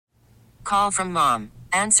Call from mom.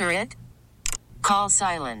 Answer it. Call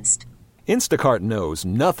silenced. Instacart knows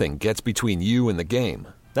nothing gets between you and the game.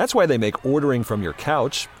 That's why they make ordering from your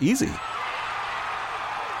couch easy.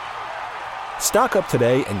 Stock up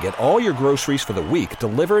today and get all your groceries for the week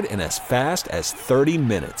delivered in as fast as 30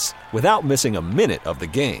 minutes without missing a minute of the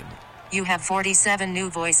game. You have 47 new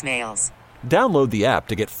voicemails. Download the app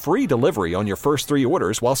to get free delivery on your first 3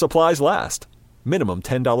 orders while supplies last. Minimum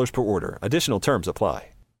 $10 per order. Additional terms apply.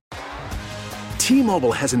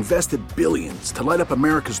 T-Mobile has invested billions to light up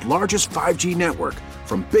America's largest 5G network,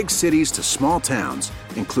 from big cities to small towns,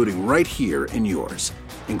 including right here in yours.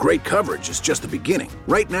 And great coverage is just the beginning.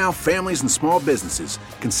 Right now, families and small businesses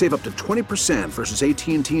can save up to 20% versus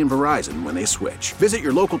AT&T and Verizon when they switch. Visit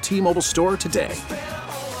your local T-Mobile store today.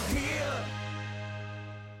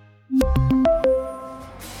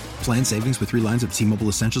 Plan savings with 3 lines of T-Mobile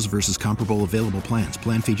Essentials versus comparable available plans.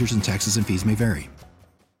 Plan features and taxes and fees may vary.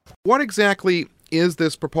 What exactly is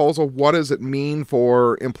this proposal? What does it mean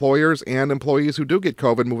for employers and employees who do get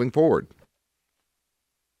COVID moving forward?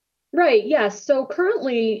 Right, yes. So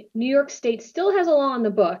currently, New York State still has a law on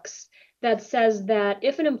the books that says that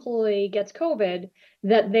if an employee gets COVID,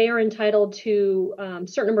 that they are entitled to a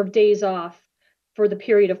certain number of days off for the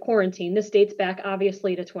period of quarantine. This dates back,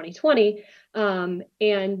 obviously, to 2020.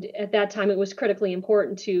 And at that time, it was critically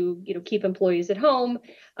important to, keep employees at home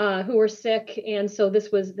who were sick. And so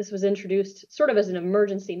this was introduced sort of as an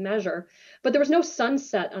emergency measure. But there was no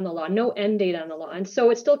sunset on the law, no end date on the law. And so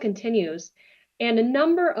it still continues. And a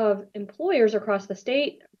number of employers across the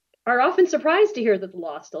state are often surprised to hear that the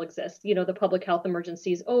law still exists. The public health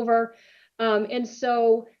emergency is over. And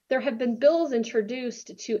so there have been bills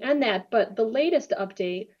introduced to end that. But the latest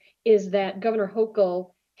update is that Governor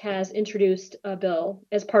Hochul has introduced a bill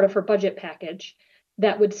as part of her budget package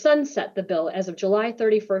that would sunset the bill as of July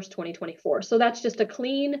 31st, 2024. So that's just a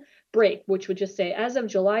clean break, which would just say, as of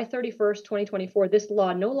July 31st, 2024, this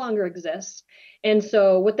law no longer exists. And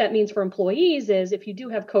so what that means for employees is if you do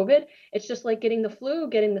have COVID, it's just like getting the flu,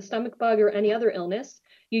 getting the stomach bug, or any other illness.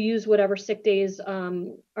 You use whatever sick days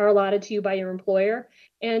are allotted to you by your employer.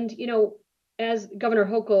 And, as Governor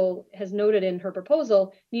Hochul has noted in her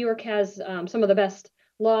proposal, New York has some of the best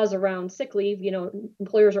laws around sick leave.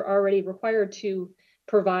 Employers are already required to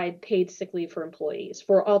provide paid sick leave for employees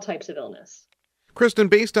for all types of illness. Kristen,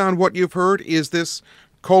 based on what you've heard, is this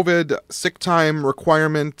COVID sick time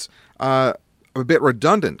requirement a bit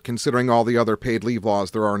redundant considering all the other paid leave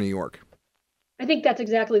laws there are in New York? I think that's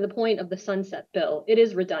exactly the point of the sunset bill. It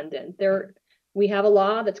is redundant. We have a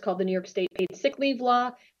law that's called the New York State Paid Sick Leave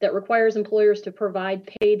Law that requires employers to provide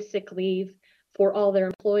paid sick leave for all their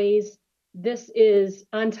employees. This is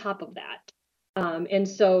on top of that. And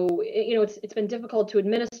so, it's been difficult to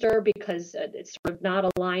administer because it's sort of not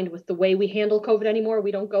aligned with the way we handle COVID anymore.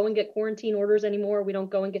 We don't go and get quarantine orders anymore. We don't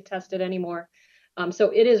go and get tested anymore.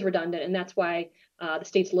 So it is redundant, and that's why the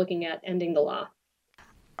state's looking at ending the law.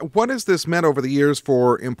 What has this meant over the years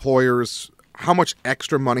for employers? How much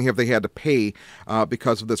extra money have they had to pay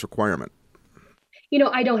because of this requirement?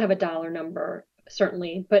 I don't have a dollar number,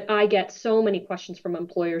 certainly, but I get so many questions from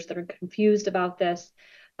employers that are confused about this.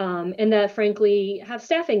 And that, frankly, have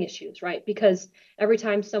staffing issues, right? Because every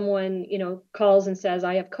time someone, calls and says,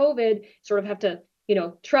 I have COVID, sort of have to,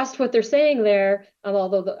 trust what they're saying there.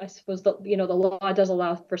 Although I suppose the law does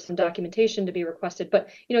allow for some documentation to be requested. But,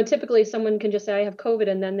 typically someone can just say, I have COVID,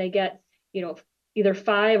 and then they get, either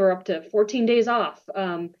 5 or up to 14 days off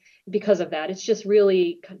because of that. It's just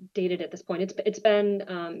really dated at this point. It's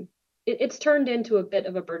been, it's turned into a bit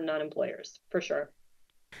of a burden on employers, for sure.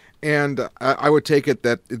 And I would take it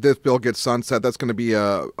that if this bill gets sunset, that's going to be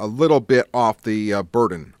a little bit off the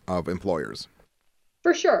burden of employers.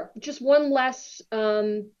 For sure. Just one less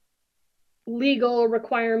legal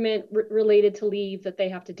requirement related to leave that they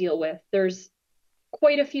have to deal with. There's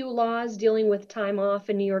quite a few laws dealing with time off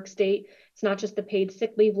in New York State. It's not just the paid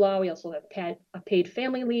sick leave law. We also have a paid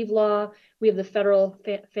family leave law. We have the Federal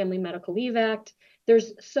Family Medical Leave Act.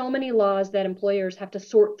 There's so many laws that employers have to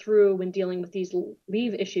sort through when dealing with these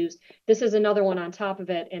leave issues. This is another one on top of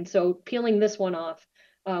it. And so peeling this one off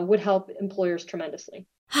would help employers tremendously.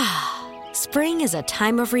 Spring is a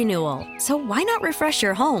time of renewal, so why not refresh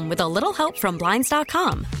your home with a little help from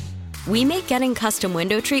Blinds.com? We make getting custom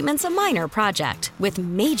window treatments a minor project with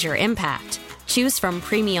major impact. Choose from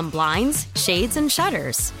premium blinds, shades, and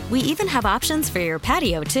shutters. We even have options for your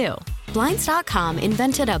patio, too. Blinds.com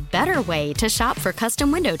invented a better way to shop for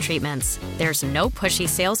custom window treatments. There's no pushy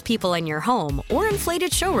salespeople in your home or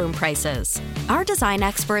inflated showroom prices. Our design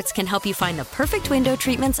experts can help you find the perfect window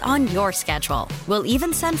treatments on your schedule. We'll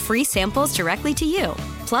even send free samples directly to you.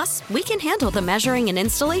 Plus, we can handle the measuring and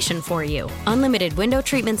installation for you. Unlimited window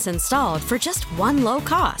treatments installed for just one low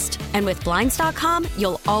cost. And with Blinds.com,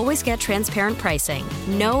 you'll always get transparent pricing.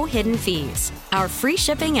 No hidden fees. Our free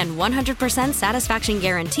shipping and 100% satisfaction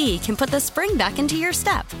guarantee can put the spring back into your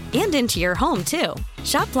step and into your home, too.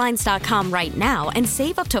 Shop Blinds.com right now and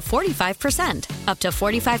save up to 45%. Up to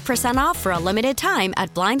 45% off for a limited time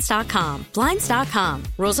at Blinds.com. Blinds.com.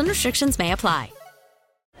 Rules and restrictions may apply.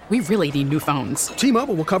 We really need new phones.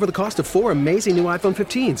 T-Mobile will cover the cost of 4 amazing new iPhone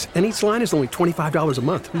 15s, and each line is only $25 a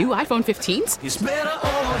month. New iPhone 15s? It's better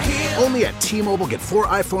over here. Only at T-Mobile, get 4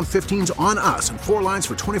 iPhone 15s on us and 4 lines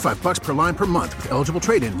for $25 per line per month with eligible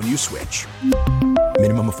trade-in when you switch.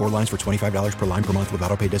 Minimum of 4 lines for $25 per line per month with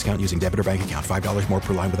autopay discount using debit or bank account. $5 more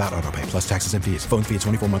per line without autopay, plus taxes and fees. Phone fee at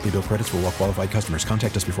 24 monthly bill credits for well-qualified customers.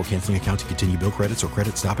 Contact us before canceling account to continue bill credits or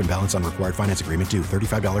credit stop and balance on required finance agreement due.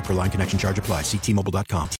 $35 per line connection charge applies. See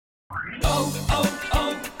T-Mobile.com.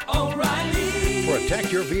 O'Reilly.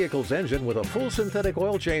 Protect your vehicle's engine with a full synthetic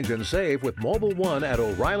oil change and save with Mobile One at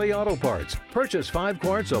O'Reilly Auto Parts. Purchase 5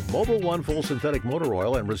 quarts of Mobile One full synthetic motor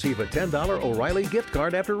oil and receive a $10 O'Reilly gift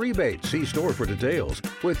card after rebate. See store for details.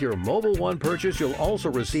 With your Mobile One purchase, you'll also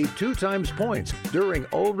receive 2 times points during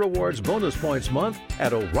O Rewards Bonus Points Month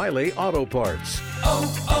at O'Reilly Auto Parts.